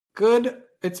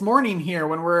It's morning here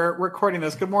when we're recording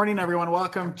this. Good morning, everyone.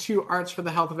 Welcome to Arts for the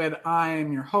Health of It.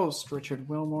 I'm your host, Richard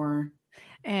Wilmore.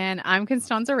 And I'm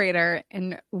Constanza Rader,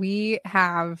 and we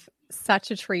have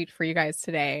such a treat for you guys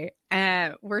today.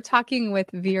 We're talking with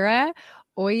Vera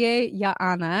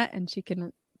Oyeyaana, and she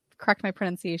can correct my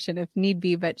pronunciation if need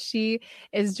be, but she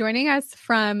is joining us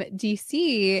from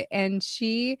DC, and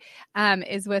she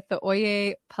is with the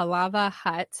Oye Palava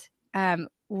Hut,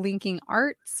 linking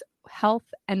arts, health,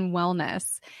 and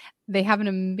wellness. They have an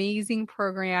amazing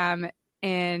program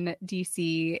in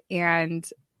DC, and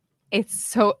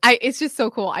it's just so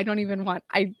cool. I don't even want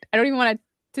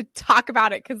to talk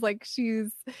about it because like she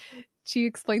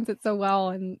explains it so well.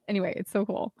 And anyway, it's so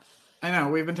cool. I know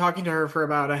we've been talking to her for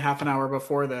about a half an hour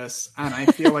before this, and I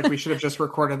feel like we should have just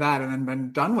recorded that and then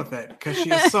been done with it because she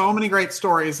has so many great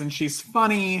stories and she's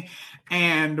funny.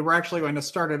 And we're actually going to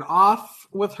start it off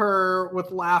with her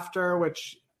with laughter,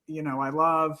 which I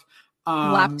love.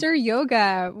 Laughter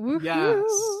yoga. Woo-hoo.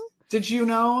 Yes. Did you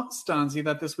know, Stanzi,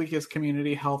 that this week is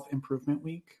Community Health Improvement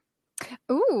Week?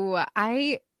 Ooh,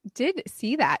 I did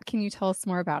see that. Can you tell us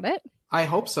more about it? I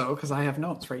hope so, because I have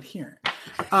notes right here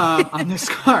on this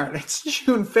card. It's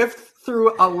June 5th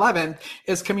through 11th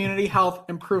is Community Health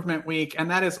Improvement Week, and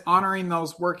that is honoring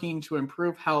those working to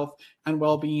improve health and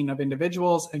well-being of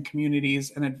individuals and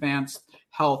communities and advance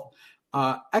health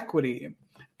equity.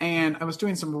 And I was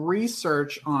doing some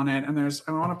research on it, and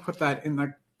I want to put that in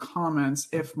the comments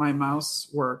if my mouse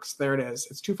works. There it is.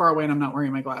 It's too far away and I'm not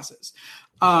wearing my glasses.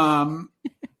 But I'm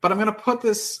going to put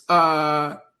this,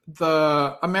 the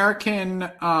American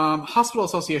Hospital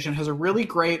Association has a really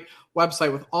great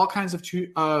website with all kinds of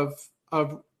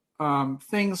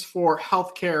things for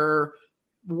healthcare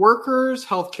workers,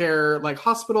 healthcare like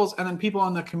hospitals, and then people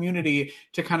in the community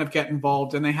to kind of get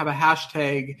involved. And they have a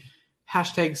hashtag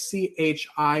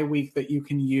CHI week that you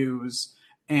can use.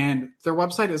 And their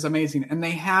website is amazing. And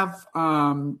they have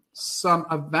some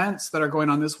events that are going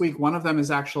on this week. One of them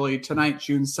is actually tonight,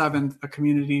 June 7th, a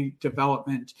community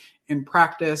development in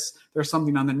practice. There's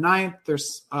something on the 9th.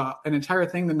 There's an entire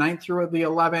thing, the 9th through the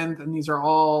 11th. And these are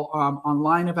all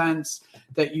online events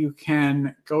that you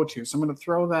can go to. So I'm going to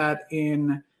throw that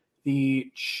in the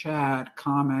chat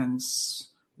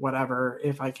comments, whatever,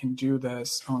 if I can do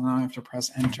this. Oh, now I have to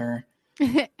press enter.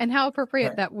 And how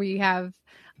appropriate that we have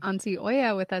Auntie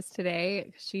Oya with us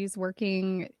today. She's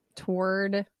working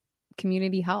toward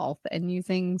community health and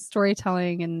using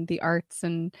storytelling and the arts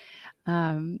and,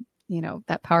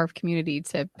 that power of community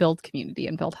to build community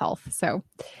and build health. So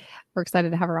we're excited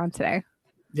to have her on today.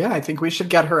 Yeah, I think we should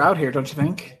get her out here, don't you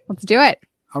think? Let's do it.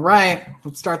 All right,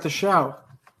 let's start the show.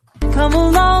 Come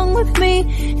along with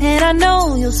me, and I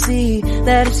know you'll see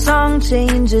that a song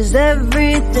changes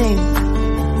everything.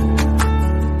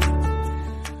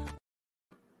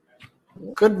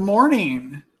 Good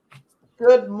morning.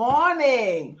 Good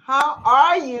morning. How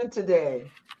are you today?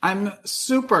 I'm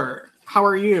super. How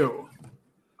are you?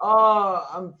 Oh,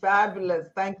 I'm fabulous.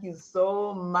 Thank you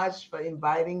so much for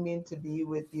inviting me to be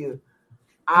with you.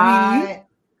 I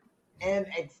am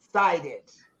excited.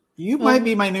 You might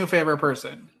be my new favorite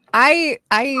person. I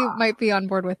might be on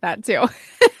board with that too.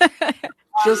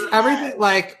 Just everything,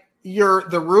 like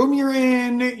the room you're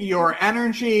in, your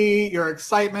energy, your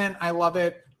excitement. I love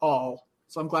it all.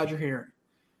 So I'm glad you're here.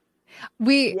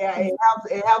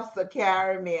 It helps to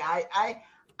carry me.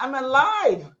 I'm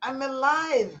alive. I'm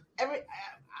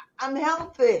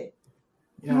healthy.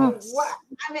 Yes.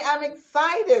 I'm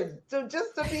excited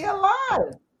to be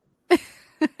alive.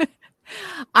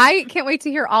 I can't wait to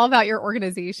hear all about your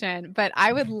organization, but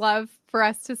I would love for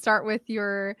us to start with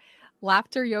your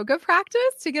laughter yoga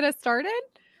practice to get us started.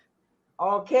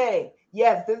 Okay.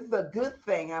 Yes, this is a good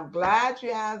thing. I'm glad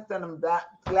you asked and I'm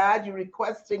glad you're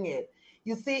requesting it.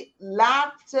 You see,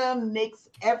 laughter makes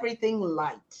everything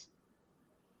light.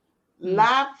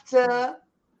 Laughter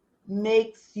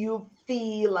makes you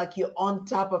feel like you're on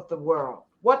top of the world.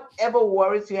 Whatever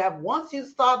worries you have, once you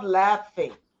start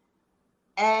laughing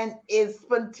and it's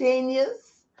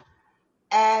spontaneous,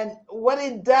 and what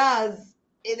it does,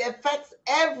 it affects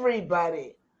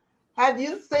everybody. Have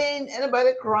you seen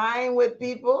anybody crying with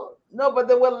people? No, but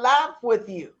they will laugh with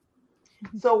you.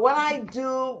 So what I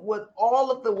do with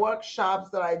all of the workshops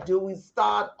that I do, we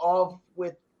start off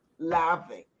with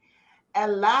laughing.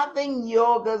 And laughing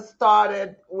yoga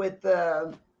started with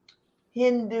the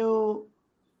Hindu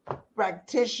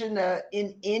practitioner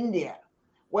in India.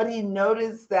 What he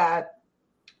noticed that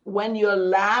when you're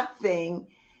laughing,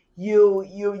 you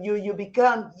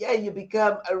become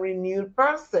a renewed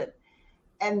person.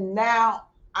 And now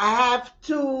I have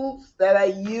tools that I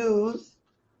use,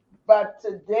 but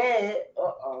today,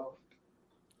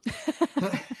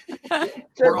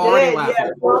 We're already today,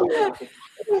 laughing.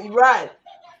 yeah, right.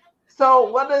 So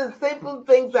one of the simple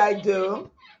things I do,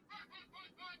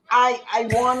 I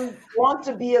want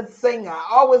to be a singer. I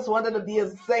always wanted to be a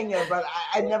singer, but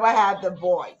I never had the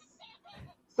voice.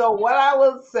 So what I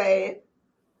will say,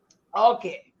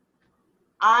 okay,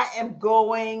 I am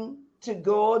going to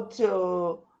go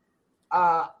to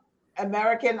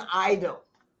American Idol,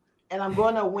 and I'm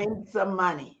going to win some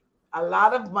money, a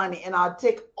lot of money, and I'll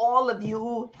take all of you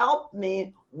who helped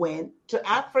me win to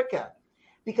Africa,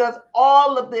 because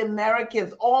all of the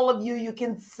Americans, all of you, you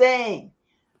can sing.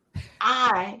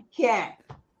 I can't.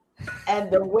 And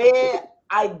the way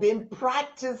I've been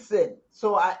practicing,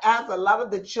 so I asked a lot of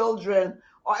the children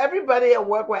or everybody at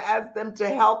work, I asked them to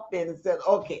help me and said,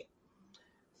 okay,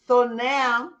 so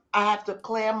now I have to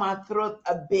clear my throat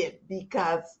a bit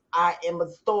because I am a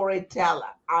storyteller.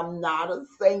 I'm not a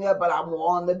singer, but I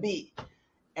want to be.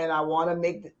 And I want to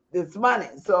make this money.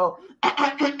 So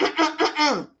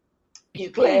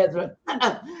you clear your throat.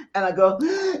 And I go, going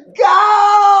on,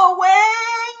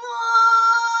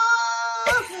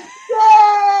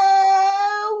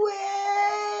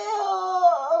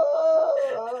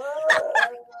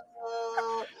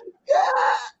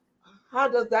 how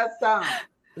does that sound?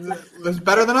 It's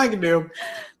better than I can do.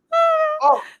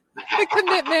 Oh, The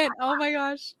commitment. Oh my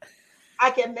gosh.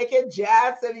 I can make it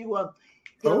jazz if you want.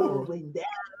 Oh. Going down,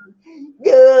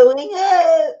 going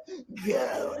up,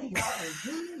 going up,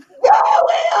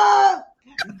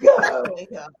 going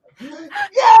up,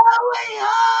 going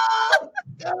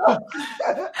up.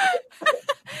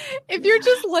 If you're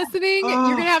just listening, you're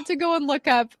gonna have to go and look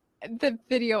up the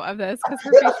video of this because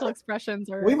her facial expressions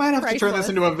are. We might have to turn this priceless.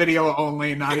 into a video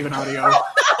only, not even audio.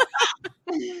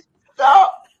 So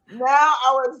now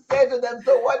I would say to them,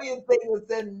 so what do you think? They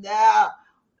said, now.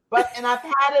 And I've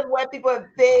had it where people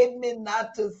have paid me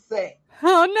not to sing.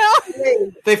 Oh no!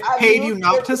 Please, They've I've paid you used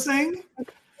not it to sing?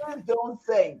 Please don't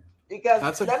sing. Because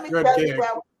That's a let me good tell you gig.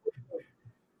 that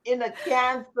in a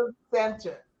cancer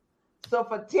center. So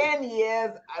for 10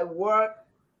 years, I worked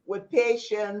with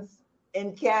patients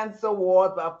in cancer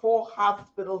wards at 4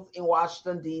 hospitals in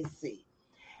Washington, D.C.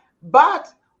 But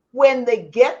when they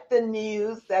get the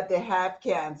news that they have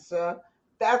cancer,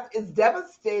 that is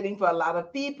devastating for a lot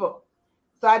of people.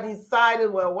 So I decided,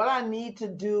 well, what I need to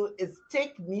do is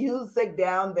take music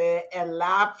down there and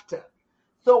laughter.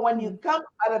 So when you come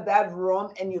out of that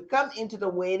room and you come into the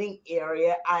waiting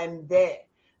area, I'm there.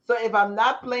 So if I'm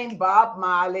not playing Bob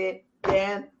Marley,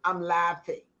 then I'm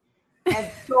laughing.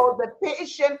 And so the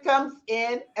patient comes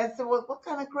in and says, well, what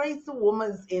kind of crazy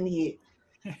woman is in here?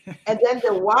 And then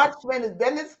the watchman,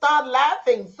 then they start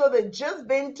laughing. So they've just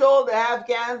been told they have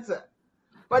cancer.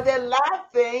 But they're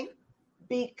laughing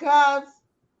because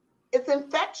it's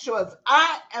infectious.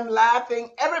 I am laughing.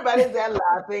 Everybody's there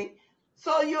laughing.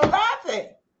 So you're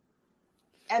laughing.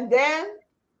 And then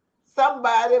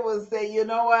somebody will say, you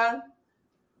know what?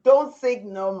 Don't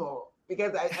sing no more.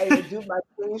 Because I do my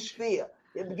French spiel.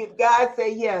 If guys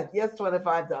say, yes,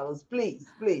 $25, please.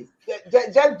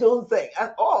 Just don't sing.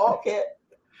 Oh, okay.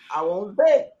 I won't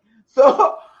sing.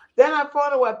 So then I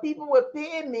found out what people were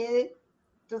paying me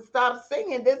to stop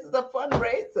singing. This is a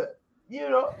fundraiser. You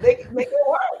know, they can make it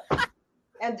work.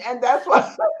 And that's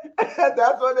what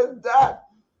it's done.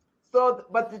 So,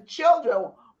 but the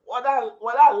children, what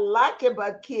I like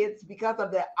about kids, because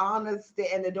of their honesty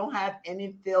and they don't have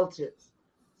any filters.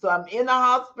 So I'm in a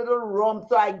hospital room.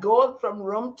 So I go from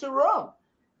room to room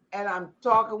and I'm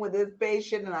talking with this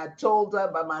patient and I told her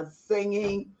about my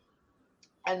singing.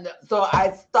 And so I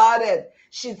started,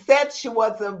 she said she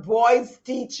was a voice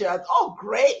teacher. I said, oh,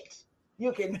 great.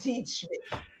 You can teach me.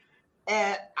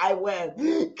 And I went,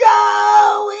 going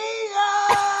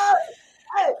up.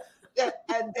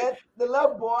 And then the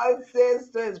little boy says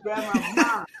to his grandma,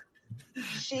 Mom,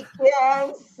 she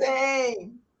can't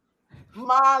sing.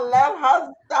 Ma, let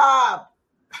her stop.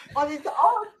 Oh, he said,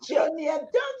 oh, Junior,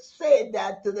 don't say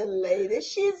that to the lady.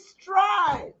 She's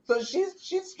trying. So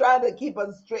she's trying to keep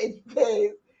a straight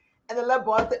face. And the little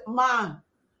boy said, Ma,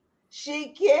 she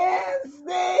can't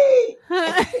sing.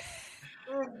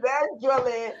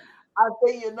 Eventually, I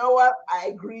say, you know what? I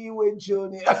agree with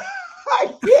Junior. I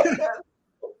can't.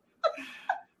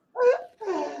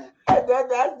 And then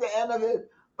that's the end of it.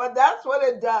 But that's what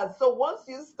it does. So once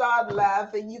you start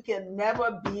laughing, you can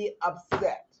never be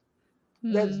upset.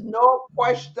 There's no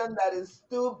question that is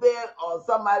stupid or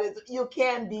you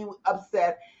can't be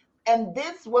upset. And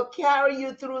this will carry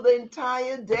you through the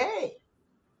entire day.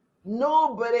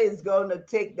 Nobody is going to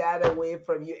take that away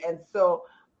from you. And so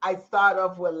I start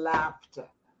off with laughter.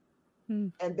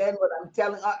 And then what I'm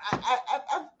telling,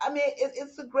 I mean,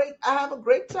 it's I have a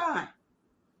great time.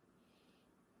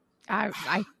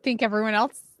 I think everyone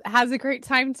else has a great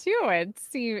time too.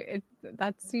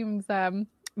 That seems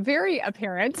very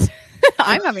apparent.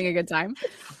 I'm having a good time.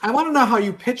 I want to know how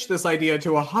you pitch this idea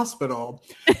to a hospital,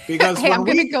 because Hey, when I'm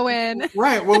gonna go in.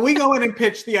 Right, when we go in and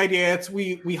pitch the idea, it's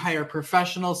we hire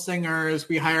professional singers,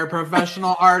 we hire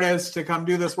professional artists to come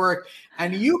do this work,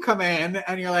 and you come in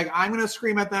and you're like, I'm going to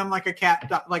scream at them like a cat,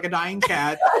 like a dying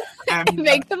cat, and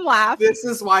Make them laugh. This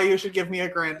is why you should give me a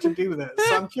grant to do this.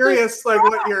 So I'm curious, like,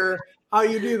 how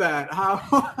you do that,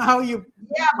 how you.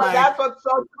 Yeah, but that's what's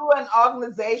so true in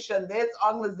organization. This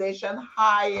organization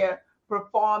hire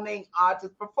performing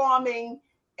artists,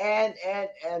 and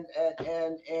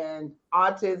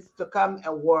artists to come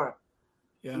and work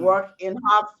in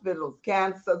hospitals,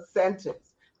 cancer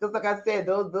centers. Because like I said,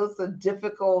 those are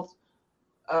difficult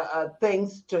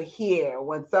things to hear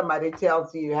when somebody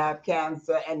tells you have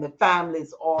cancer and the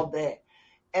family's all there.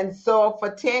 And so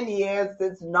for 10 years,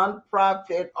 this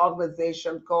nonprofit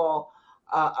organization called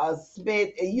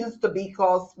Smith, it used to be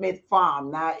called Smith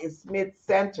Farm, now it's Smith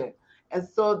Center. And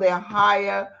so they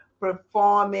hire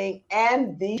performing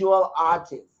and visual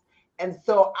artists. And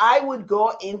so I would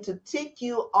go in to take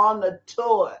you on a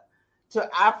tour to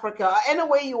Africa,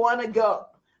 anywhere you want to go.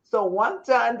 So one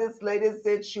time this lady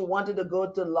said she wanted to go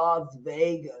to Las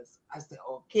Vegas. I said,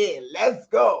 okay, let's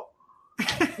go.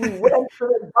 We went to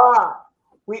the bar.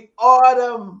 We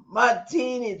ordered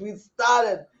martinis. We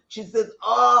started. She says,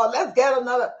 oh, let's get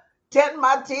another 10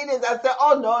 martinis. I said,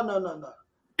 oh, no.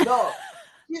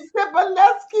 She said, but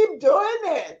let's keep doing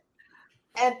it.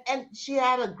 And she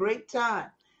had a great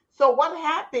time. So what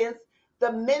happens,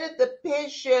 the minute the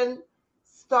patient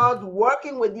starts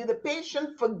working with you, the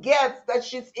patient forgets that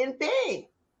she's in pain.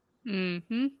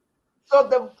 Mm-hmm. So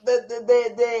the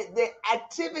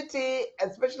activity,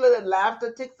 especially the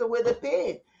laughter, takes away the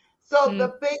pain. So the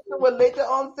patient will later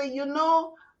on say,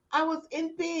 I was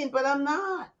in pain, but I'm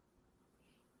not.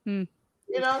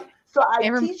 So I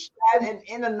teach that.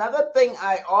 And another thing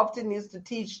I often used to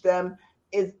teach them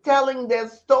is telling their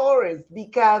stories,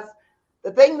 because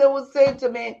the thing they would say to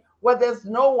me, well, there's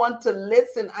no one to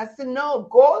listen. I said, no,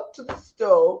 go to the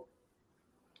store,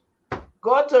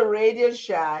 go to Radio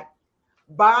Shack,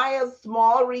 buy a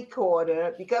small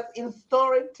recorder, because in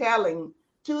storytelling,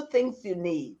 two things you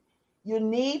need. You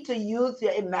need to use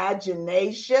your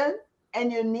imagination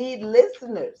and you need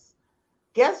listeners.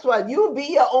 Guess what? You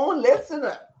be your own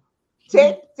listener.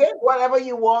 Take whatever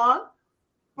you want,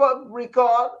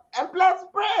 record, and plus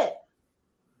play.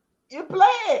 You play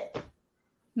it.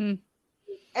 And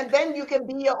then you can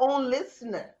be your own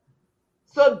listener.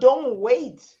 So don't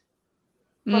wait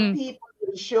for people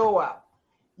to show up.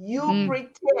 You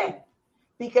pretend.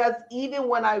 Because even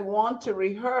when I want to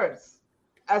rehearse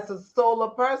as a solo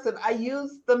person, I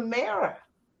use the mirror.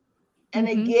 And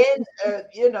again,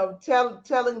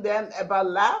 telling them about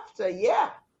laughter.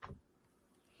 Yeah.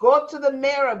 Go to the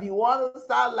mirror if you want to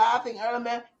start laughing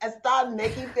earlier and start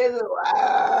making faces.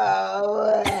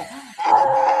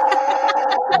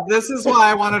 This is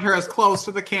why I wanted her as close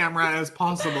to the camera as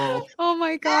possible. Oh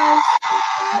my gosh.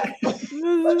 This is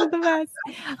the best.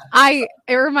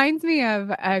 It reminds me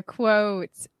of a quote,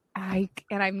 and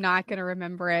I'm not going to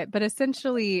remember it, but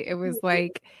essentially it was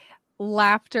like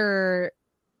laughter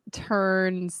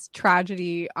turns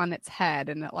tragedy on its head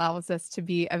and it allows us to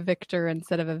be a victor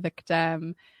instead of a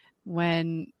victim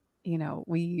when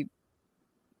we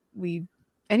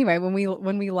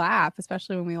laugh,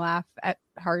 especially when we laugh at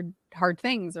hard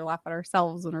things or laugh at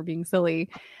ourselves when we're being silly.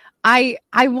 I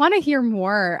want to hear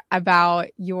more about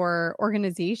your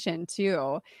organization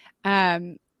too.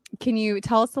 Can you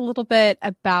tell us a little bit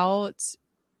about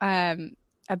Oye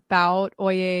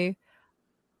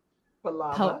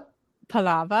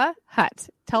Palava Hut?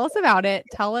 Tell us about it.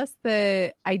 Tell us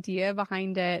the idea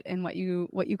behind it and what you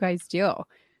guys do.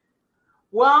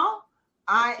 Well,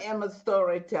 I am a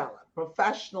storyteller,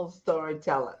 professional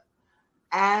storyteller.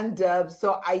 And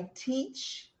so I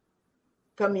teach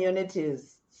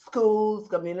communities, schools,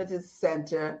 community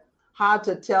center, how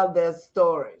to tell their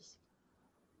stories.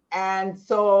 And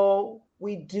so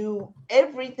we do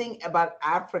everything about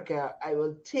Africa. I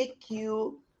will take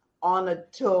you on a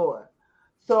tour.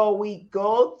 So we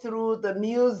go through the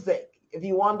music. If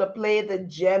you want to play the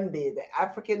djembe, the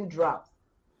African drums,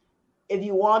 if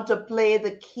you want to play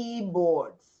the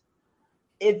keyboards,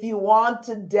 if you want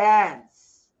to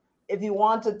dance, if you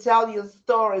want to tell your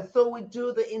story. So we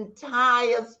do the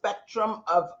entire spectrum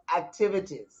of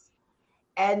activities.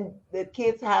 And the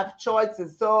kids have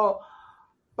choices. So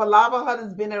Palava Hut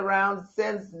has been around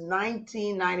since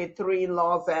 1993 in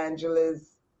Los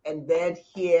Angeles. And then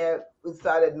here we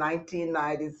started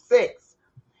 1996.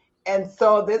 And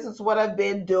so this is what I've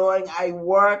been doing. I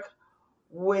work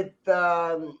with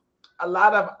a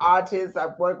lot of artists.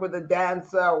 I've worked with a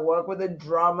dancer, I work with a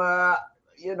drummer,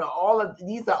 all of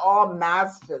these are all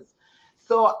masters.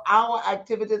 So our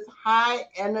activities, high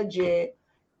energy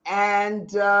and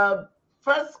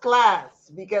first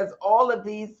class, because all of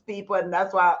these people, and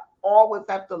that's why I always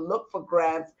have to look for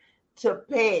grants to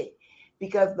pay,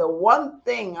 because the one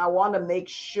thing I want to make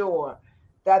sure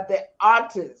that the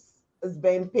artist is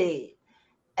being paid.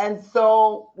 And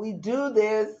so we do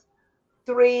this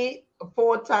 3 or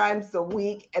 4 times a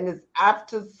week, and it's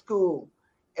after school.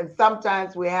 And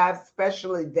sometimes we have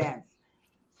special events.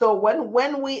 So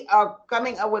when we are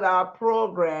coming up with our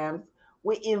programs,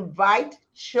 we invite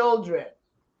children.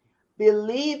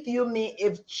 Believe you me,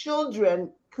 if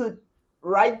children could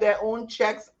write their own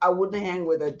checks, I wouldn't hang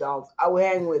with adults. I would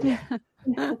hang with them.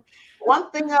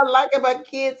 One thing I like about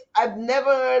kids, I've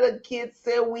never heard a kid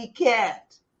say we can't.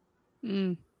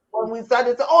 When we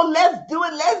started to say, oh, let's do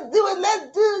it, let's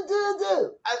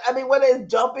do. I mean, when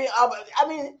it's jumping up,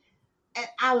 and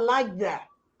I like that.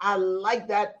 I like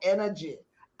that energy.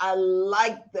 I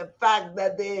like the fact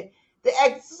that they're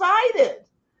excited.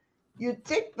 You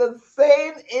take the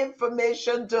same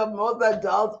information to most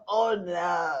adults. Oh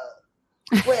no,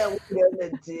 where are we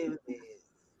gonna do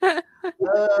this?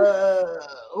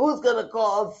 Who's gonna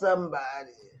call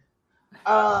somebody?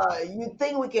 You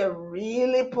think we can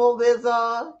really pull this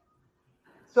off?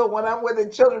 So when I'm with the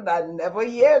children, I never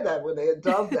hear that. With the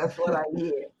adults, that's what I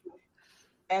hear.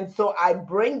 And so I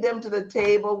bring them to the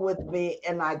table with me,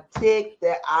 and I take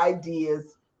their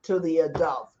ideas to the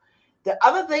adults. The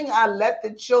other thing I let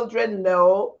the children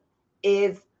know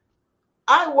is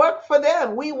I work for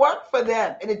them. We work for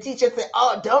them. And the teacher said,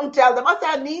 oh, don't tell them. I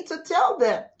said, I need to tell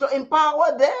them to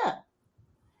empower them.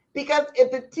 Because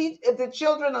if the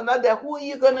children are not there, who are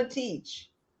you going to teach?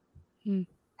 And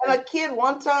a kid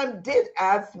one time did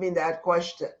ask me that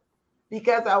question,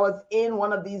 because I was in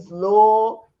one of these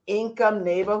low income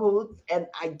neighborhoods, and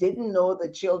I didn't know the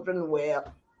children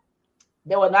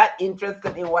they were not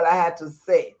interested in what I had to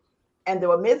say, and they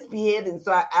were misbehaving.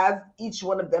 So I asked each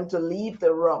one of them to leave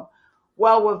the room.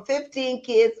 Well, with 15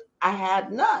 kids, I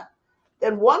had none.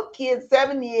 Then one kid,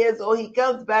 7 years old, he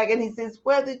comes back and he says,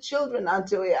 where are the children,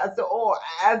 Auntie? I said, oh,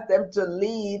 I asked them to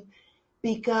leave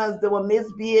because they were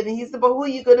misbehaving. He said, but who are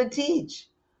you going to teach?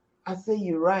 I said,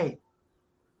 you're right.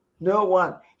 No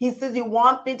one. He says, you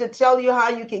want me to tell you how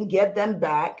you can get them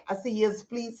back? I said, yes,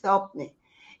 please help me.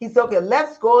 He said, okay,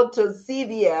 let's go to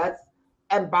CVS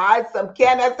and buy some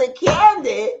candy. I said,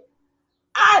 candy?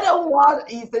 I don't want.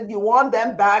 He said, you want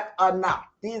them back or not?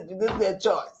 This is their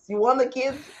choice. You want the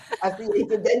kids? I said, he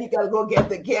said, then you got to go get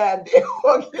the candy.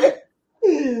 Okay.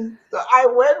 So I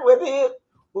went with him.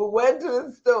 We went to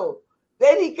the store.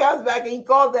 Then he comes back and he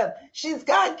calls them. She's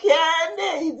got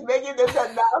candy. He's making this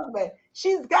announcement.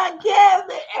 She's got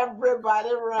candy.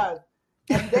 Everybody run.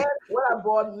 And then when I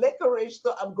bought licorice,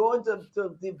 so I'm going to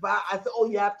divide. I said, oh,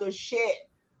 you have to share.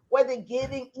 Where they're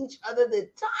giving each other the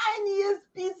tiniest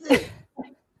pieces.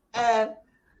 And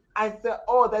I said,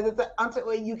 oh, that is an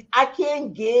I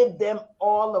can't give them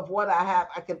all of what I have.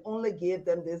 I can only give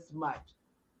them this much.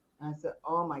 And I said,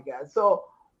 oh my God. So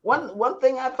one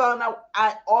thing I found out,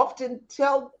 I often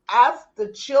ask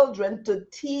the children to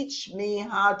teach me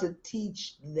how to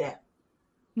teach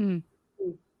them.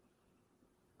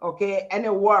 Okay, and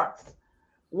it works.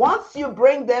 Once you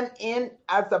bring them in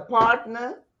as a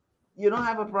partner, you don't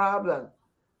have a problem.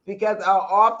 Because I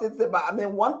often say,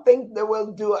 one thing they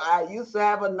will do, I used to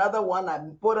have another one, I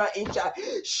put her in charge.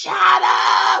 Shut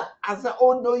up! I said,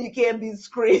 oh no, you can't be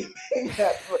screaming.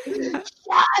 Shut up!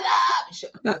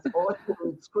 That's all she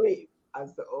would scream. I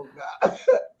said, oh God.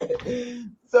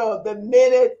 So the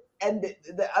minute, and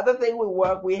the other thing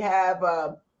we have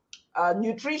a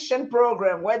nutrition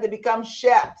program where they become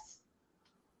chefs,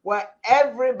 where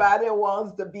everybody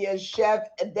wants to be a chef,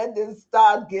 and then they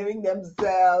start giving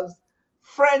themselves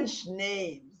French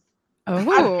names.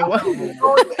 Oh.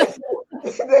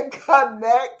 They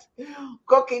connect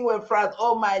cooking with France.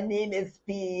 Oh, my name is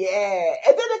Pierre.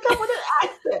 And then they come with an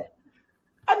accent.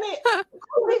 I mean,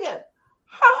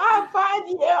 how a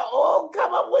 5-year-old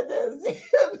come up with this?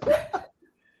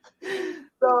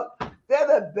 So they're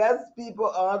the best people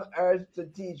on earth to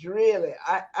teach, really.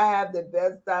 I have the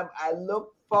best time. I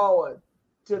look forward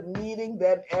to meeting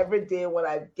them every day. When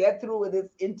I get through with this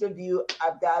interview,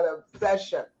 I've got a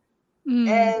session.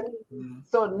 And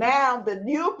so now the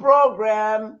new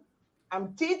program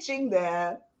I'm teaching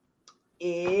them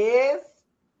is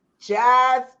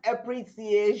jazz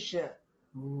appreciation.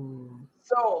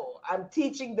 So I'm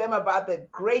teaching them about the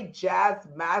great jazz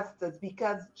masters,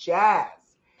 because jazz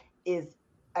is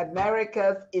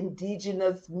America's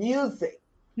indigenous music.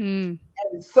 And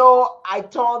And so I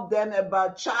taught them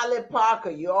about Charlie Parker.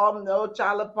 You all know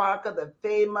Charlie Parker, the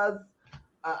famous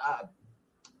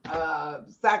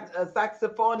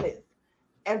saxophonist.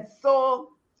 And so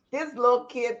this little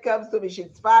kid comes to me.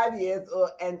 She's 5 years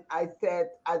old, and I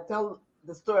tell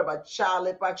the story about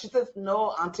Charlie Parker. She says,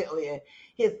 "No, Auntie Oye,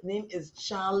 his name is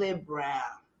Charlie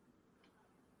Brown."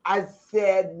 I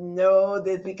said, "No,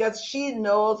 this because she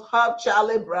knows her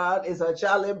Charlie Brown is her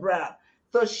Charlie Brown."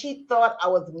 So she thought I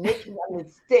was making a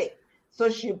mistake. So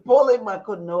she pulled in my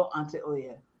coat. "No, Auntie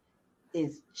Oye,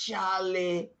 it's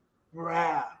Charlie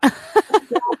Brown."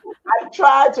 I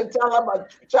tried to tell her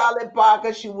about Charlie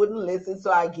Parker. She wouldn't listen,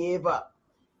 so I gave up.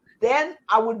 Then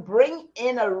I would bring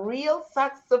in a real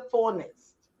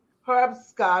saxophonist, Herb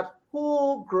Scott,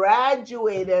 who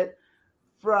graduated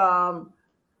from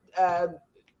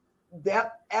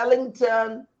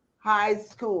Ellington High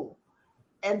School.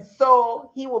 And so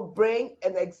he would bring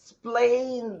and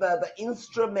explain the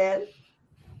instrument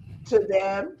to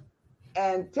them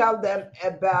and tell them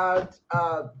about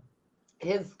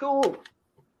his school.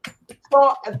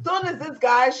 So as soon as this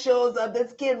guy shows up,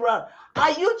 this kid runs,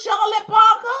 "Are you Charlie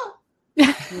Parker?"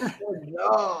 He said,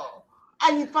 "No."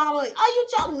 And he following, "Are you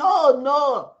Charlie?"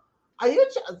 No. "Are you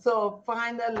So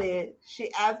finally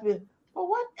she asked me, "Well,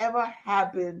 whatever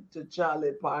happened to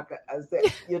Charlie Parker?" I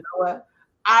said, "You know what?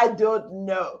 I don't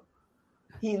know.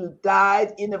 He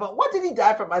died in what did he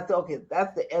die from?" I said, "Okay,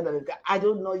 that's the end of it. I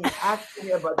don't know. You asked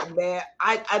me about the man.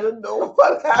 I don't know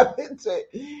what happened to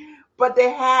him." But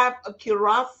they have a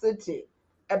curiosity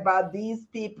about these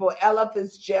people, Ella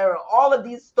Fitzgerald, all of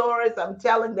these stories I'm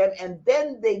telling them, and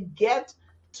then they get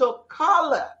to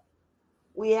color.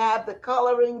 We have the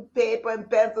coloring paper and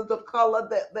pencil to color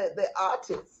the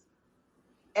artists.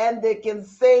 And they can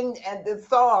sing and the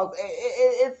songs.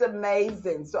 It's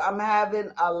amazing. So I'm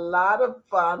having a lot of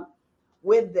fun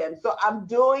with them. So I'm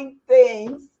doing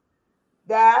things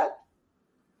that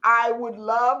I would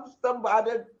love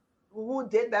somebody who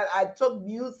did that. I took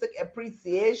music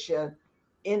appreciation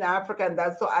in Africa, and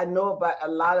that's so I know a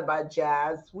lot about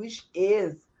jazz, which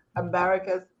is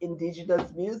America's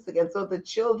indigenous music. And so the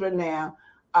children now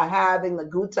are having a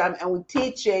good time, and we're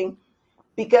teaching,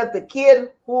 because the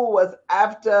kid who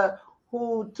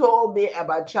told me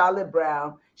about Charlie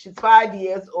Brown, she's 5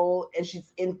 years old and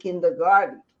she's in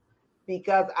kindergarten,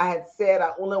 because I had said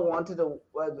I only wanted to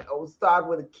start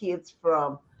with the kids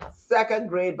from second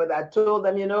grade, but I told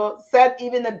them, send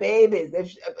even the babies.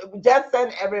 Just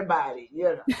send everybody,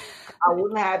 I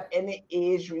wouldn't have any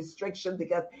age restriction,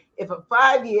 because if a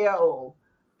 5-year-old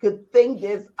could think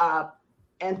this up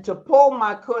and to pull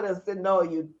my coat and say, "No,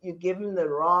 you're giving the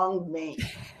wrong name,"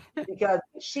 because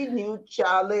she knew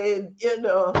Charlie,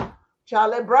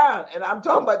 Charlie Brown, and I'm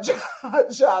talking about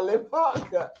Charlie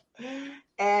Parker.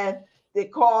 And they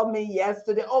called me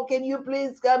yesterday. "Oh, can you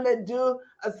please come and do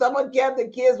someone get the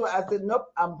kids?" Well, I said,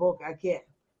 "Nope, I'm booked. I can't."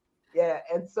 Yeah,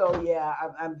 and so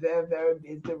I'm very, very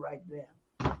busy right now.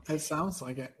 It sounds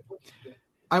like it.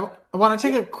 I want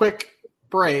to take a quick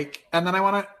break, and then I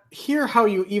want to hear how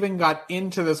you even got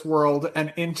into this world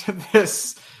and into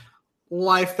this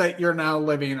life that you're now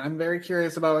living. I'm very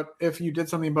curious about if you did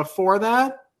something before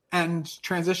that and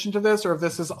transitioned to this, or if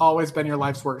this has always been your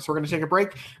life's work. So we're going to take a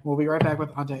break. We'll be right back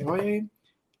with Auntie Oye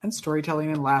and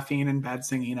storytelling and laughing and bad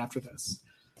singing after this.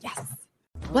 Yes.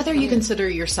 Whether you consider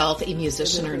yourself a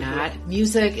musician or not,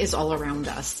 music is all around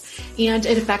us, and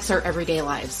it affects our everyday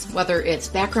lives. Whether it's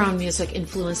background music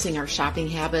influencing our shopping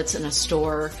habits in a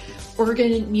store,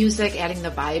 organ music adding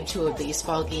the vibe to a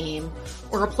baseball game,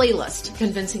 or a playlist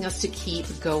convincing us to keep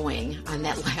going on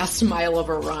that last mile of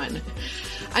a run.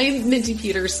 I'm Mindy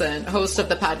Peterson, host of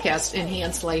the podcast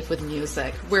Enhance Life with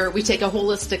Music, where we take a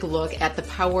holistic look at the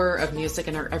power of music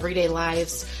in our everyday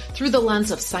lives through the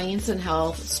lens of science and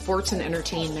health, sports and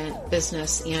entertainment,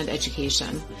 business, and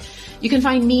education. You can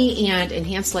find me and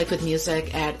Enhance Life with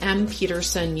Music at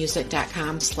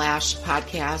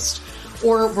mpetersonmusic.com/podcast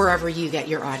or wherever you get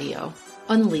your audio.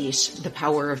 Unleash the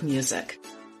power of music.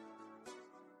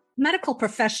 Medical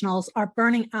professionals are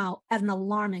burning out at an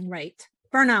alarming rate.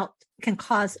 Burnout can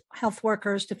cause health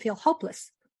workers to feel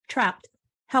hopeless, trapped,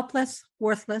 helpless,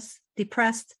 worthless,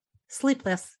 depressed,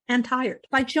 sleepless, and tired.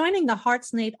 By joining the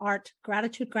Hearts Need Art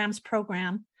Gratitude Grams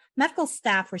program, medical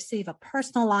staff receive a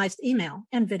personalized email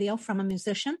and video from a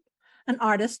musician, an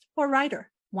artist, or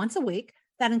writer once a week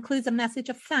that includes a message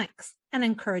of thanks, an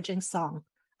encouraging song,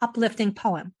 uplifting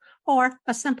poem, or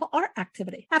a simple art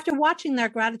activity. After watching their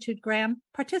Gratitude Gram,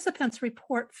 participants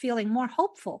report feeling more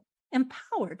hopeful,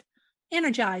 empowered,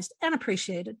 energized, and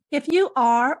appreciated. If you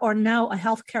are or know a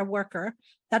healthcare worker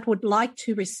that would like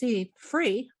to receive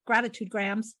free Gratitude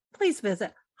Grams, please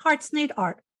visit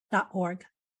arts.org.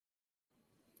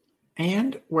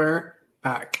 And we're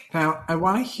back. Now, I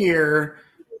want to hear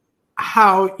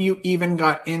how you even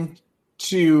got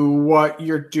into what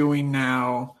you're doing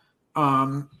now.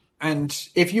 And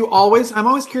if you I'm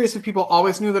always curious if people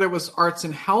always knew that it was arts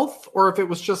and health, or if it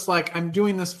was just like, I'm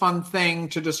doing this fun thing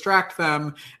to distract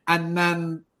them, and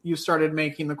then you started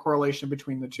making the correlation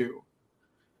between the two.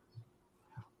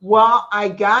 Well, I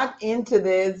got into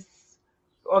this.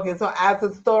 Okay, so as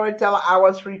a storyteller, I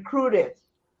was recruited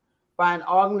by an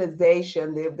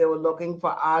organization. They were looking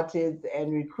for artists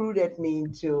and recruited me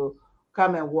to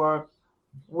come and work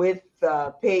with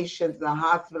patients in the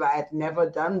hospital. I had never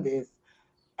done this.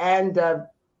 And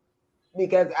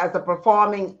because as a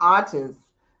performing artist,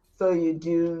 so you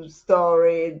do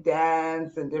story,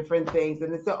 dance, and different things.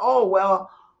 And they said, oh,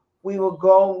 well, they were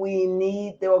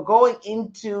going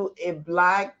into a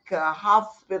Black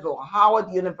hospital,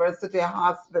 Howard University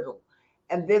Hospital.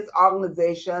 And this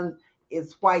organization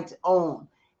is white owned.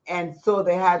 And so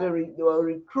they were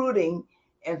recruiting,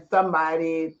 and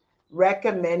somebody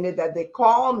recommended that they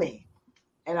call me.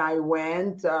 And I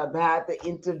went, had the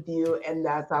interview, and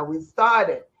that's how we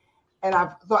started. And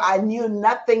so I knew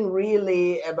nothing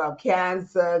really about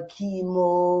cancer,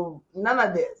 chemo, none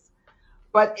of this.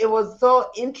 But it was so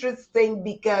interesting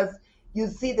because you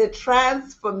see the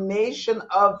transformation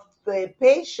of the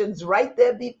patients right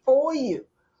there before you.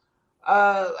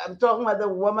 I'm talking about the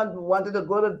woman who wanted to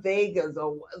go to Vegas,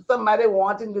 or somebody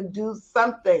wanting to do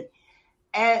something.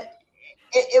 And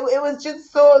it was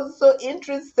just so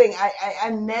interesting.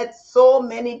 I met so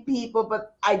many people,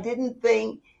 but I didn't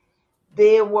think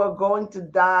they were going to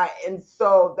die. And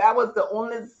so that was the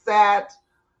only sad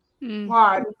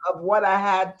part of what I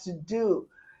had to do,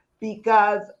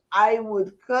 because I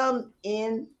would come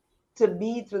in to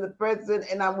meet with the person,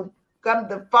 and I would come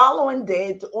the following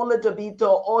day only to be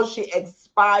told, oh, she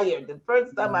expired. The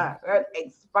first time I heard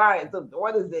expired, so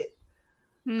what is it?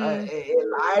 A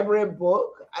library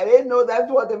book? I didn't know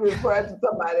that's what they refer to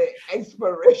somebody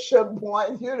expiration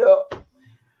point,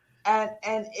 And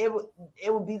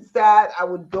it would be sad. I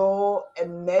would go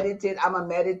and meditate. I'm a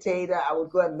meditator. I would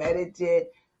go and meditate,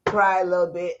 cry a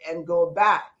little bit, and go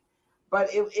back. But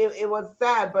it was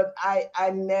sad. But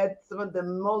I met some of the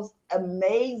most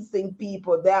amazing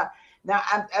people there. Now,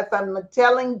 as I'm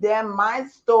telling them my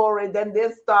story, then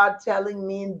they start telling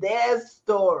me their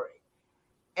story.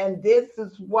 And this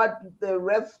is what the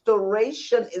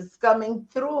restoration is coming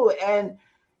through. And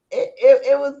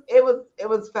it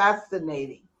was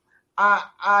fascinating.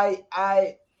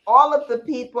 I all of the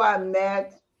people I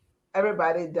met,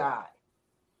 everybody died.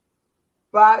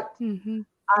 But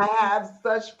I have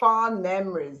such fond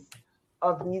memories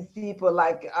of these people.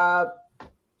 Like I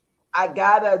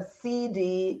got a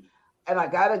CD, and I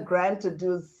got a grant to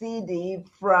do a CD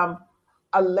from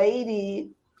a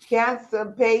lady,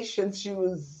 cancer patient. She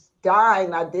was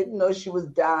dying. I didn't know she was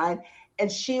dying.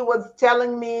 And she was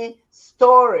telling me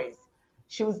stories.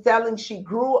 She was telling she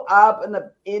grew up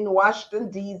in Washington,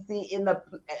 D.C., in a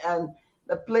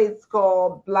place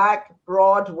called Black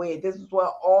Broadway. This is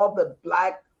where all the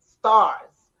Black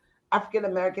stars,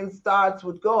 African-American stars,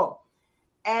 would go.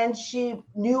 And she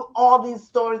knew all these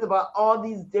stories about all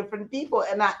these different people.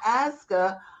 And I asked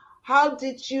her, how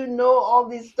did you know all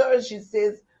these stories? She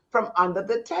says, from under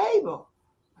the table.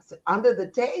 I said, under the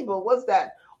table? What's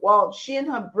that? Well, she and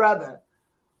her brother,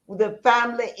 the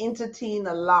family entertained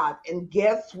a lot, and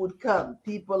guests would come.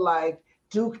 People like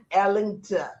Duke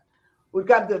Ellington would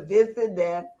come to visit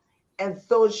them. And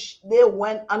so they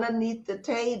went underneath the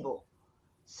table.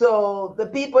 So the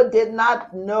people did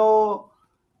not know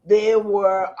they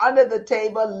were under the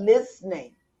table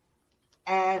listening.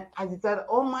 And I said,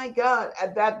 oh my God,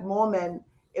 at that moment,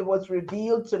 it was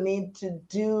revealed to me to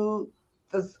do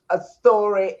a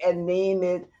story and name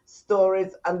it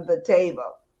Stories Under the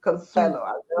Table, Consuelo.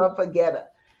 I'll never forget it.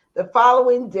 The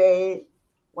following day,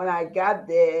 when I got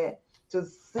there to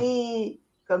see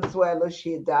Consuelo,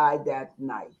 she died that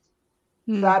night.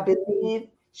 So I believe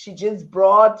she just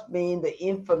brought me the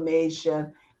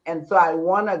information. And so I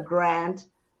won a grant,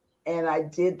 and I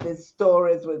did this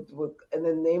stories with and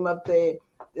the name of the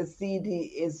CD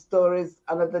is Stories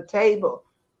Under the Table.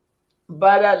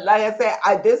 But like I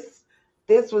said,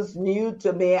 this was new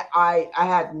to me. I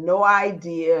had no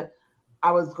idea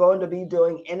I was going to be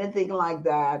doing anything like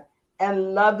that,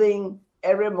 and loving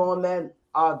every moment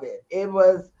of it. It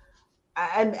was,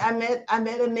 I met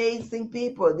amazing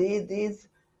people.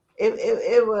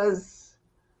 It was,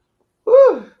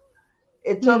 whew,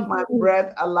 it took my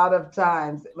breath a lot of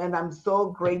times, and I'm so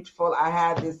grateful I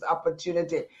had this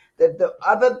opportunity. The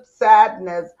other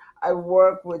sadness, I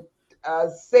work with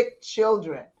sick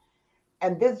children,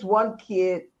 and this one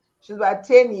kid She's about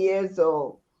 10 years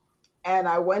old. And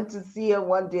I went to see her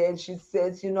one day, and she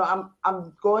says, I'm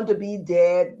going to be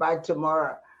dead by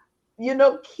tomorrow.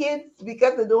 Kids,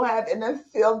 because they don't have any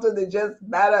filter, they just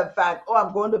matter of fact,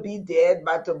 I'm going to be dead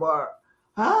by tomorrow.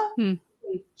 Huh?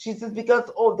 She says,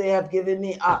 because, they have given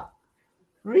me up.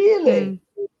 Really?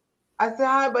 I said,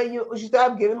 hi, but she said,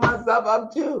 I'm giving myself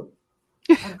up too.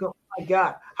 I go, oh my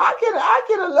God, how can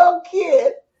a little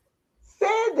kid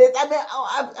say this? I mean,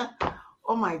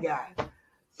 oh my God.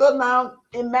 So now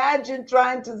imagine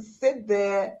trying to sit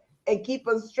there and keep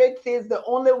a straight face. The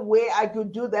only way I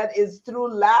could do that is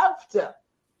through laughter.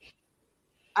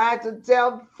 I had to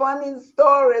tell funny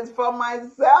stories for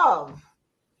myself.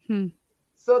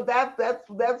 So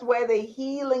that's where the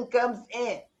healing comes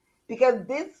in. Because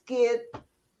this kid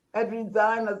had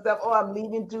resigned herself, I'm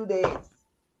leaving 2 days.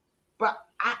 But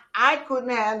I couldn't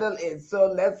handle it. So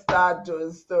let's start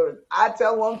doing stories. I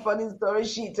tell one funny story,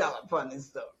 she tell a funny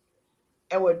story.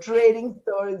 And we're trading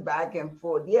stories back and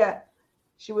forth. Yeah,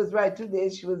 she was right. 2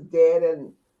 days she was dead.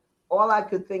 And all I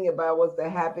could think about was the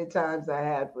happy times I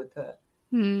had with her.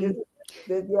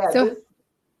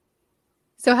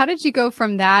 So how did you go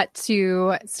from that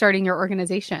to starting your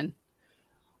organization?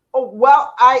 Oh,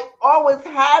 well, I always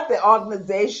had the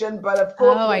organization, but of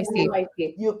course, I see.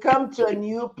 You come to a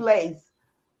new place.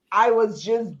 I was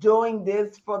just doing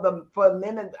this for a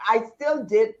minute. I still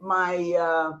did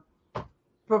my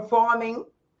performing.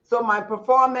 So my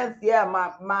performance,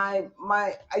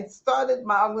 I started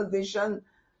my organization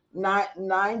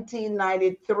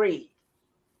 1993.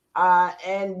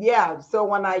 So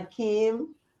when I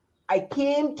came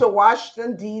to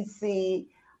Washington, D.C.,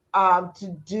 to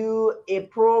do a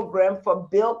program for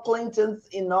Bill Clinton's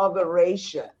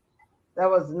inauguration. That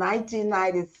was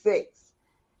 1996.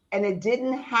 And it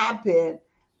didn't happen.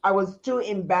 I was too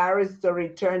embarrassed to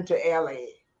return to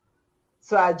LA.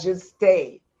 So I just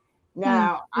stayed.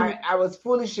 Now, I was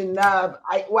foolish enough.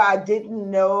 I didn't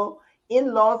know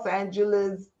in Los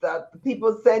Angeles that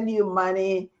people send you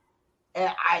money. And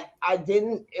I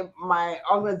didn't, my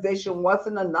organization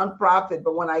wasn't a nonprofit,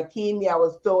 but when I came here, I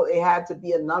was told it had to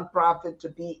be a nonprofit to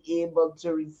be able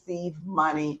to receive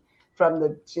money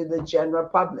to the general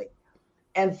public.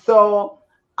 And so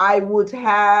I would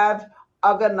have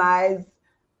organized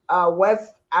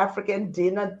West African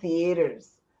dinner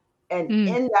theaters. And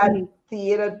in that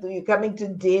theater, you're coming to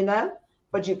dinner,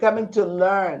 but you're coming to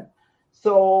learn.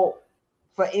 So,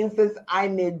 for instance, I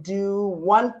may do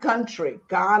one country,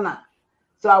 Ghana.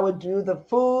 So I would do the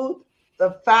food,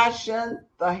 the fashion,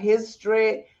 the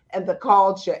history, and the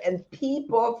culture. And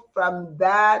people from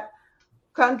that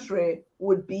country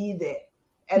would be there.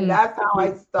 And that's how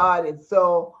I started.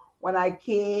 So when I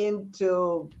came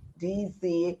to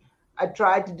DC, I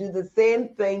tried to do the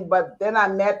same thing, but then I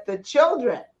met the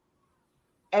children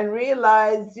and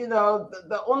realized,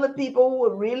 the only people who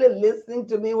were really listening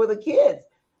to me were the kids.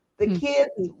 The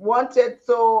kids wanted,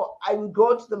 so I would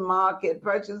go to the market,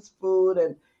 purchase food,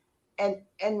 and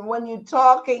when you're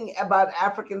talking about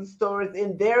African stories,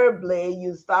 invariably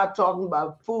you start talking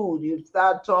about food, you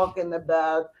start talking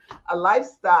about a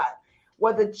lifestyle.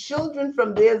 What the children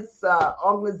from this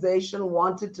organization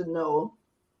wanted to know,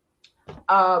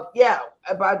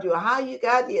 about you, how you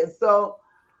got here. So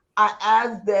I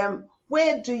asked them,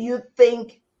 where do you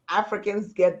think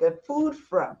Africans get their food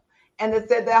from? And they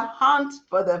said they hunt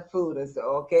for their food. I said,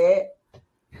 okay.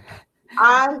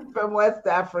 I'm from West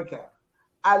Africa.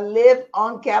 I live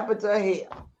on Capitol Hill.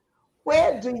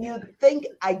 Where do you think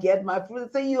I get my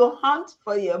food? So you hunt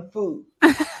for your food.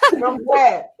 From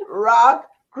where? Rock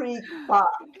Creek Park.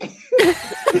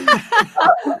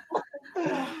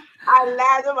 I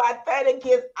laughed at my 30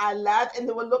 kids. I laughed, and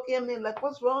they were looking at me like,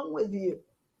 what's wrong with you?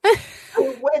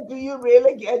 Where do you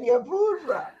really get your food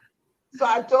from? So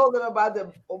I told them about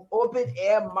the open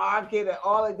air market and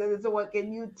all of that. They said, well,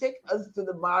 can you take us to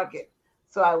the market?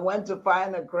 So I went to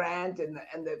find a grant, and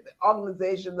the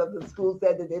organizations of the school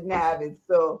said they didn't have it.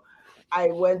 So I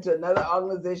went to another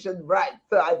organization, right?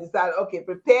 So I decided, okay,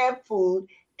 prepare food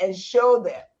and show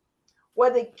them.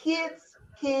 When the kids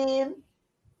came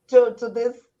to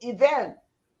this event,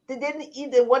 they didn't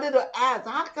eat. They wanted to ask,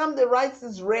 how come the rice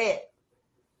is red?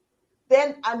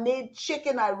 Then I made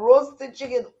chicken. I roasted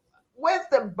chicken. Where's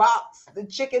the box the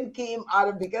chicken came out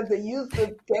of? Because they used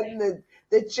to get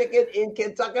the chicken in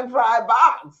Kentucky Fried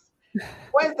box.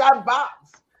 Where's that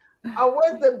box? Or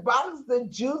where's the box the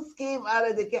juice came out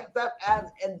of the Kentucky?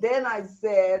 And then I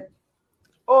said,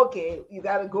 okay, you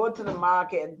got to go to the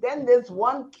market. Then this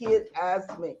one kid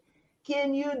asked me,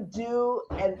 can you do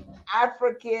an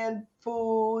African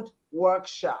food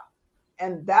workshop?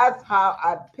 And that's how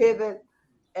I pivoted.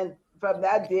 And from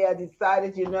that day, I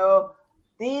decided,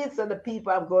 these are the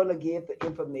people I'm going to give the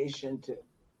information to.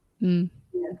 Mm.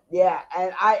 Yeah,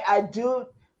 and I do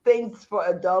things for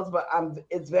adults, but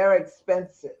it's very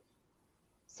expensive.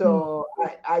 So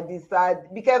I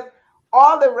decide, because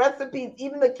all the recipes,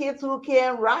 even the kids who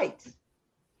can't write,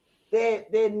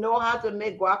 they know how to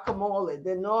make guacamole.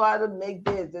 They know how to make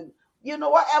this, and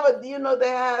whatever. They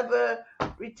have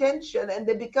retention, and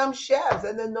they become chefs,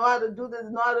 and they know how to do this,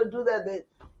 know how to do that.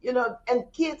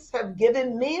 And kids have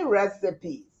given me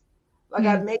recipes. Like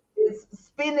I make this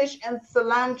spinach and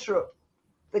cilantro.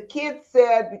 The kids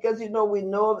said, because we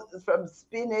know from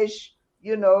spinach,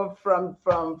 from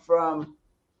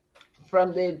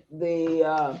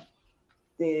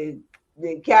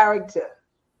the character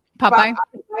Popeye.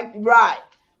 Right.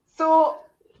 So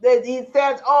that he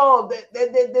said, oh,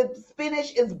 the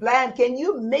spinach is bland. Can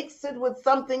you mix it with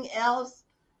something else?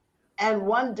 And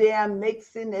one day I'm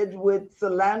mixing it with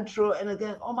cilantro, and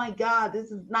again, oh my God,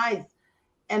 this is nice.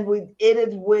 And we ate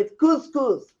it with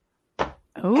couscous.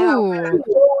 Oh. And I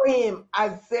told him, I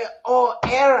said, oh,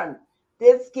 Aaron,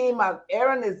 this came out.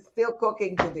 Aaron is still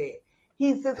cooking today.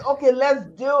 He says, okay, let's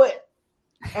do it.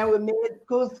 And we made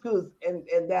couscous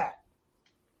and that.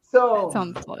 So That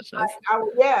sounds delicious.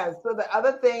 So the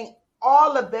other thing,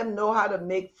 all of them know how to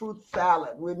make fruit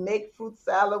salad. We make fruit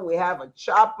salad. We have a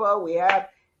chopper. We have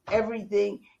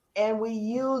everything. And we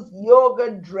use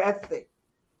yogurt dressing.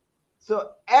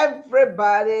 So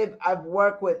everybody I've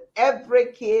worked with,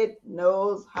 every kid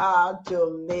knows how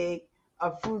to make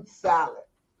a fruit salad.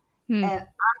 And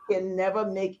I can never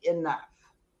make enough.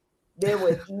 They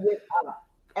will eat it up.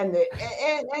 And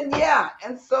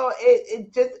so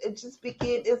it just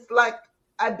became, it's like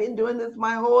I've been doing this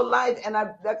my whole life, and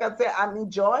like I said, I'm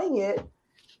enjoying it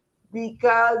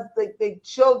because the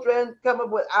children come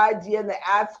up with ideas and they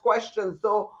ask questions.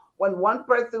 So when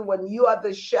you are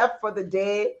the chef for the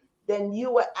day, then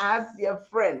you will ask your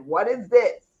friend, what is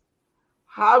this?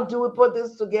 How do we put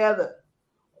this together?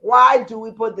 Why do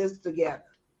we put this together?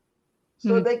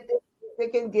 So they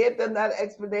can give them that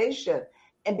explanation.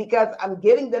 And because I'm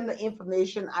getting them the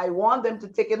information, I want them to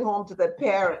take it home to their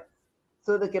parents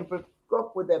so they can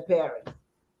cook with their parents.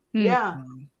 Yeah.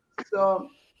 So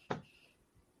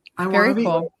Very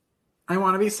cool. I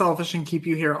want to be selfish and keep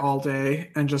you here all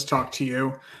day and just talk to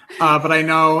you. But I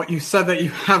know you said that you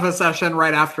have a session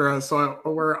right after us, so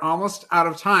we're almost out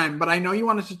of time. But I know you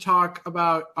wanted to talk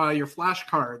about your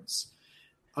flashcards.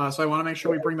 So I want to make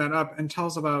sure we bring that up and tell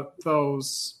us about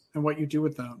those and what you do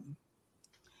with them.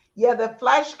 Yeah, the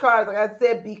flashcards, like I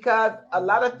said, because a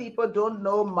lot of people don't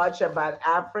know much about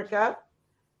Africa.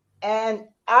 And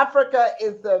Africa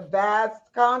is a vast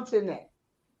continent.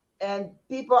 And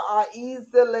people are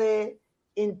easily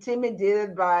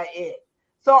intimidated by it.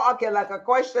 So, okay, like a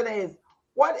question is,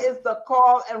 what is the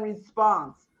call and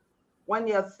response? When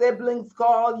your siblings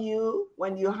call you,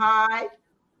 when you hide,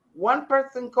 one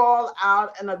person call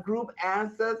out and a group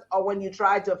answers, or when you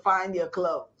try to find your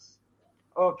clothes?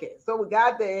 Okay, so we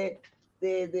got the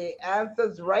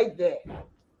answers right there.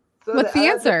 So what's the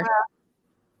answer?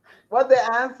 What's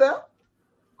the answer?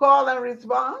 Call and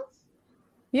response?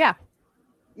 Yeah.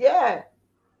 Yeah.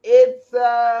 It's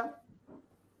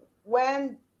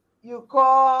when you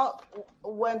call,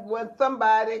 when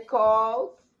somebody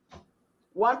calls,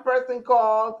 one person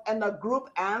calls and a group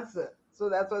answers. So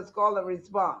that's what it's called a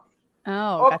response.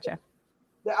 Oh, okay. Gotcha.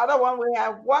 The other one we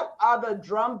have, what are the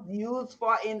drums used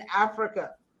for in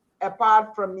Africa,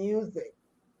 apart from music?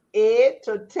 A,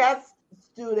 to test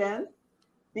students.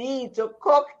 B, to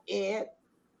cook it.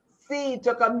 C,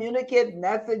 to communicate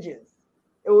messages.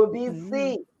 It will be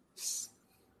C,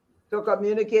 to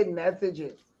communicate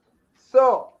messages.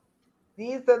 So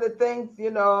these are the things,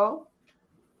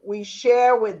 we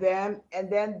share with them. And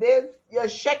then this, your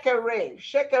shekere.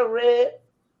 Shekere,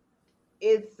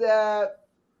 it's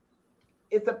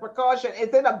a percussion.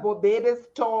 It's in a baby's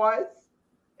toys,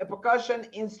 a percussion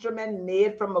instrument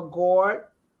made from a gourd,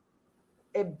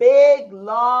 a big,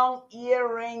 long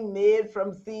earring made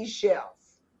from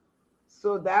seashells.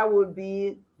 So that would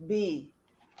be B.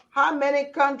 How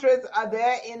many countries are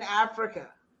there in Africa?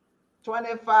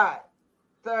 25,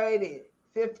 30,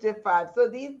 55. So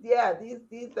these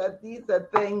are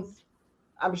things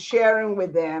I'm sharing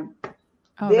with them.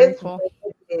 Oh, very cool.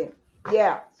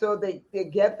 Yeah, so they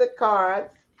get the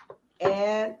cards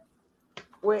and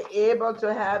we're able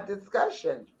to have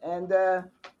discussion. And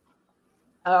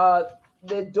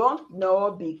they don't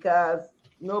know because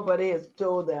nobody has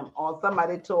told them, or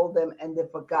somebody told them and they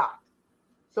forgot.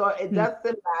 So it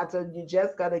doesn't matter. You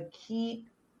just got to keep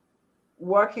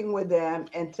working with them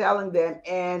and telling them.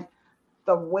 And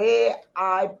the way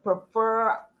I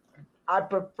prefer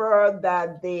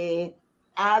that they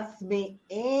ask me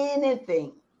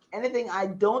anything I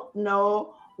don't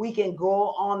know, we can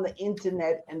go on the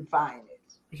internet and find it.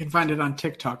 You can find it on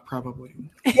TikTok, probably.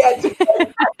 Yes.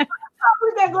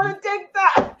 They're going to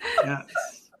TikTok.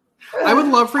 Yes. I would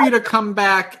love for you to come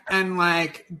back and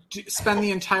like spend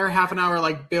the entire half an hour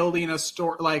like building a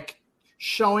story, like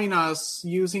showing us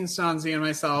using Stanzi and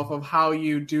myself of how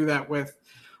you do that with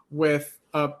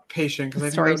a patient. Because I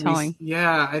think storytelling.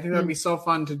 I think that'd be so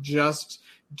fun to just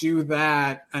do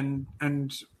that and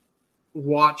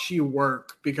watch you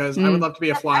work, because I would love to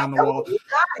be a fly on the wall.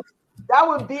 That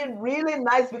would be really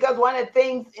nice, because one of the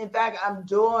things, in fact, I'm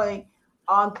doing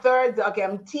on Thursday,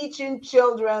 I'm teaching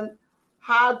children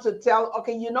how to tell,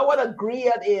 you know what a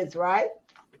griot is, right?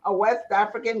 A West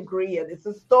African griot. It's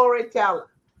a storyteller.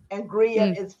 And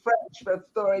griot is French for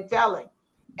storytelling.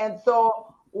 And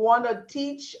so want to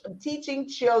teaching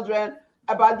children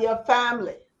about their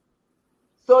family.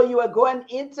 So you will go and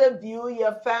interview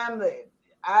your family,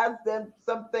 ask them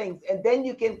some things, and then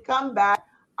you can come back.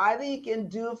 Either you can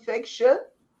do fiction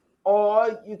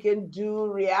or you can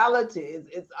do realities.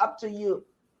 It's up to you.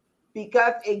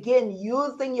 Because again,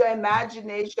 using your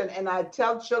imagination, and I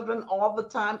tell children all the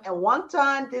time, and one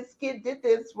time this kid did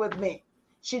this with me.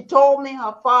 She told me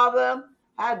her father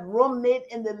had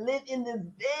roommate and they lived in this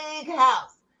big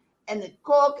house, and the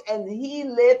cook, and he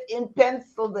lived in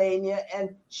Pennsylvania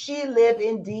and she lived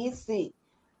in DC.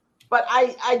 But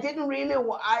I didn't really,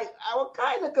 I was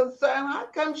kind of concerned. How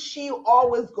come she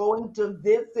always going to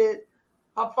visit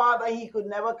her father? He could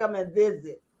never come and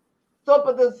visit. So,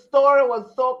 but the story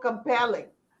was so compelling.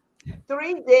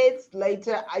 3 days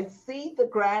later, I see the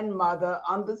grandmother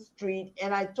on the street,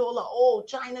 and I told her,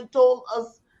 China told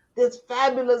us this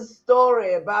fabulous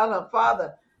story about her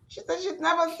father. She said she's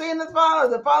never seen his father.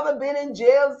 The father been in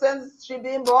jail since she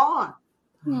been born.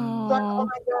 So, oh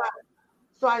my God.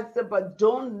 So I said, but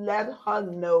don't let her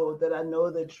know that I know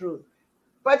the truth.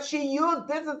 But she used,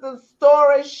 this is the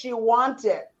story she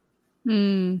wanted.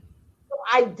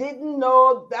 I didn't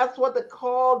know that's what they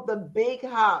call the big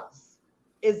house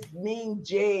is mean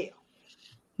jail.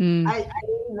 I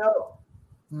didn't know.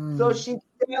 So she's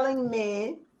telling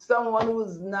me, someone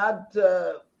who's not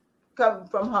come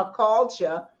from her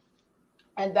culture,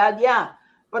 and that,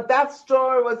 but that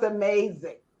story was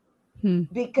amazing.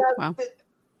 Because,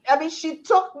 she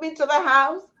took me to the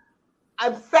house.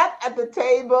 I sat at the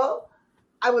table.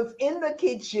 I was in the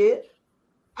kitchen,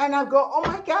 and I go, oh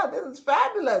my God, this is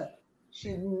fabulous.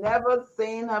 She's never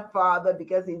seen her father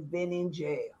because he's been in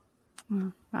jail.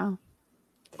 Wow.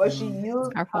 But she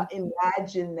used her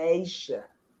imagination.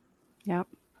 Yep.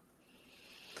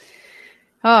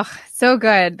 Oh, so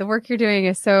good. The work you're doing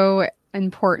is so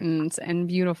important and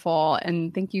beautiful.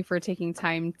 And thank you for taking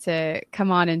time to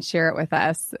come on and share it with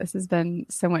us. This has been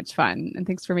so much fun. And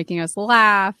thanks for making us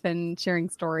laugh and sharing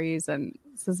stories. And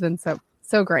this has been so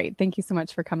great. Thank you so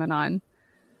much for coming on.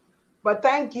 But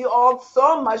thank you all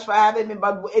so much for having me.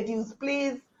 But if you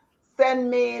please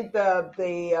send me the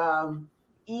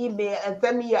email and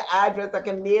send me your address, I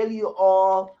can mail you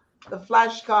all the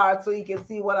flashcards so you can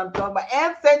see what I'm talking about,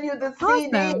 and send you the CD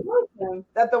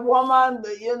that the woman,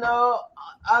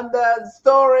 on the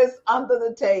stories under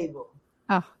the table.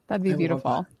 Oh, that'd be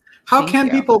beautiful. How can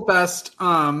people best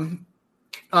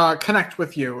connect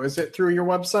with you? Is it through your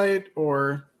website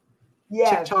or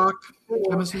TikTok?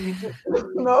 I'm assuming.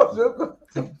 No,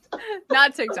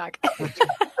 not TikTok.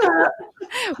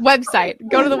 Website.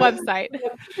 Go to the website. Go to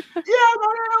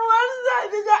the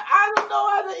website because I don't know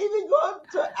how to even go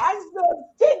to access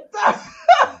TikTok.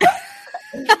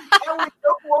 And we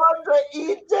don't want to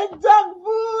eat TikTok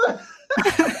food.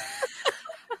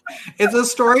 It's a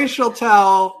story she'll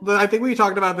tell. I think we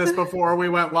talked about this before we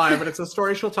went live, but it's a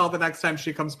story she'll tell the next time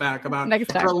she comes back about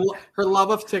her love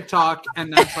of TikTok,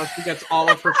 and that's how she gets all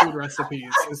of her food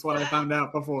recipes, is what I found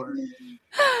out before.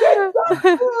 TikTok food,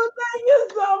 thank you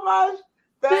so much.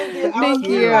 Thank you. Thank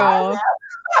you.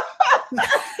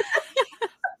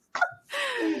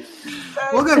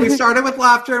 Well, good. We started with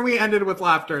laughter and we ended with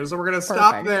laughter. So we're going to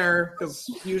stop there because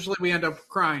usually we end up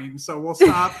crying. So we'll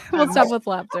stop. We'll stop with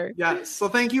laughter. Yes. So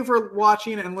thank you for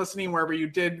watching and listening wherever you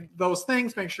did those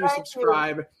things. Make sure you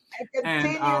subscribe. And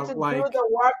continue to do the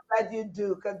work that you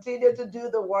do. Continue to do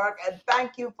the work. And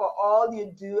thank you for all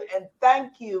you do. And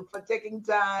thank you for taking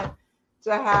time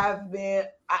to have me.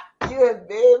 You have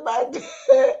made my day.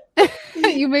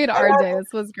 You made our day.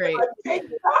 This was great.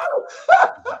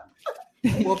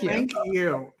 Well, thank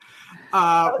you.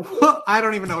 I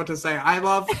don't even know what to say. I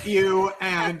love you,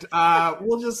 and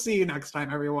we'll just see you next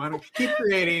time, everyone. Keep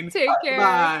creating. Take care.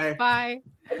 Bye. Bye.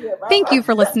 Thank you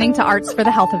for listening to Arts for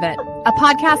the Health of It, a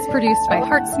podcast produced by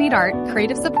Hearts Need Art,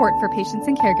 creative support for patients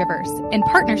and caregivers, in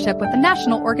partnership with the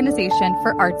National Organization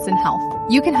for Arts and Health.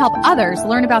 You can help others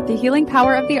learn about the healing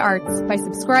power of the arts by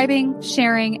subscribing,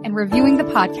 sharing, and reviewing the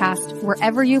podcast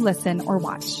wherever you listen or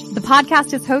watch. The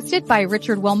podcast is hosted by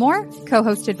Richard Wilmore,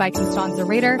 co-hosted by Constanza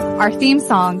Rader. Our theme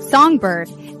song, Songbird,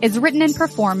 is written and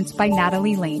performed by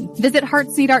Natalie Lane. Visit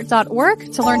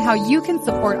heartsneedart.org to learn how you can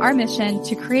support our mission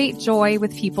to create joy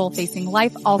with people facing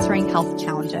life-altering health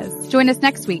challenges. Join us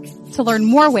next week to learn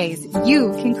more ways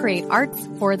you can create arts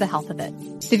for the health of it.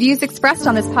 The views expressed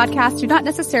on this podcast do not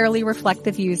necessarily reflect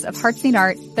the views of Hearts Need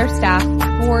Art, their staff,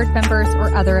 board members,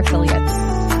 or other affiliates.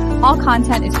 All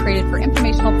content is created for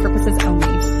informational purposes only.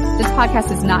 This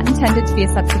podcast is not intended to be a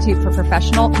substitute for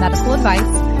professional medical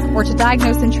advice or to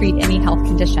diagnose and treat any health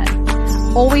condition.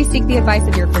 Always seek the advice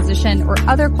of your physician or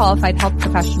other qualified health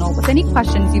professional with any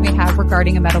questions you may have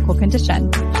regarding a medical condition.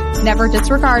 Never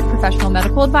disregard professional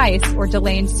medical advice or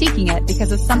delay in seeking it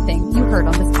because of something you heard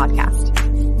on this podcast.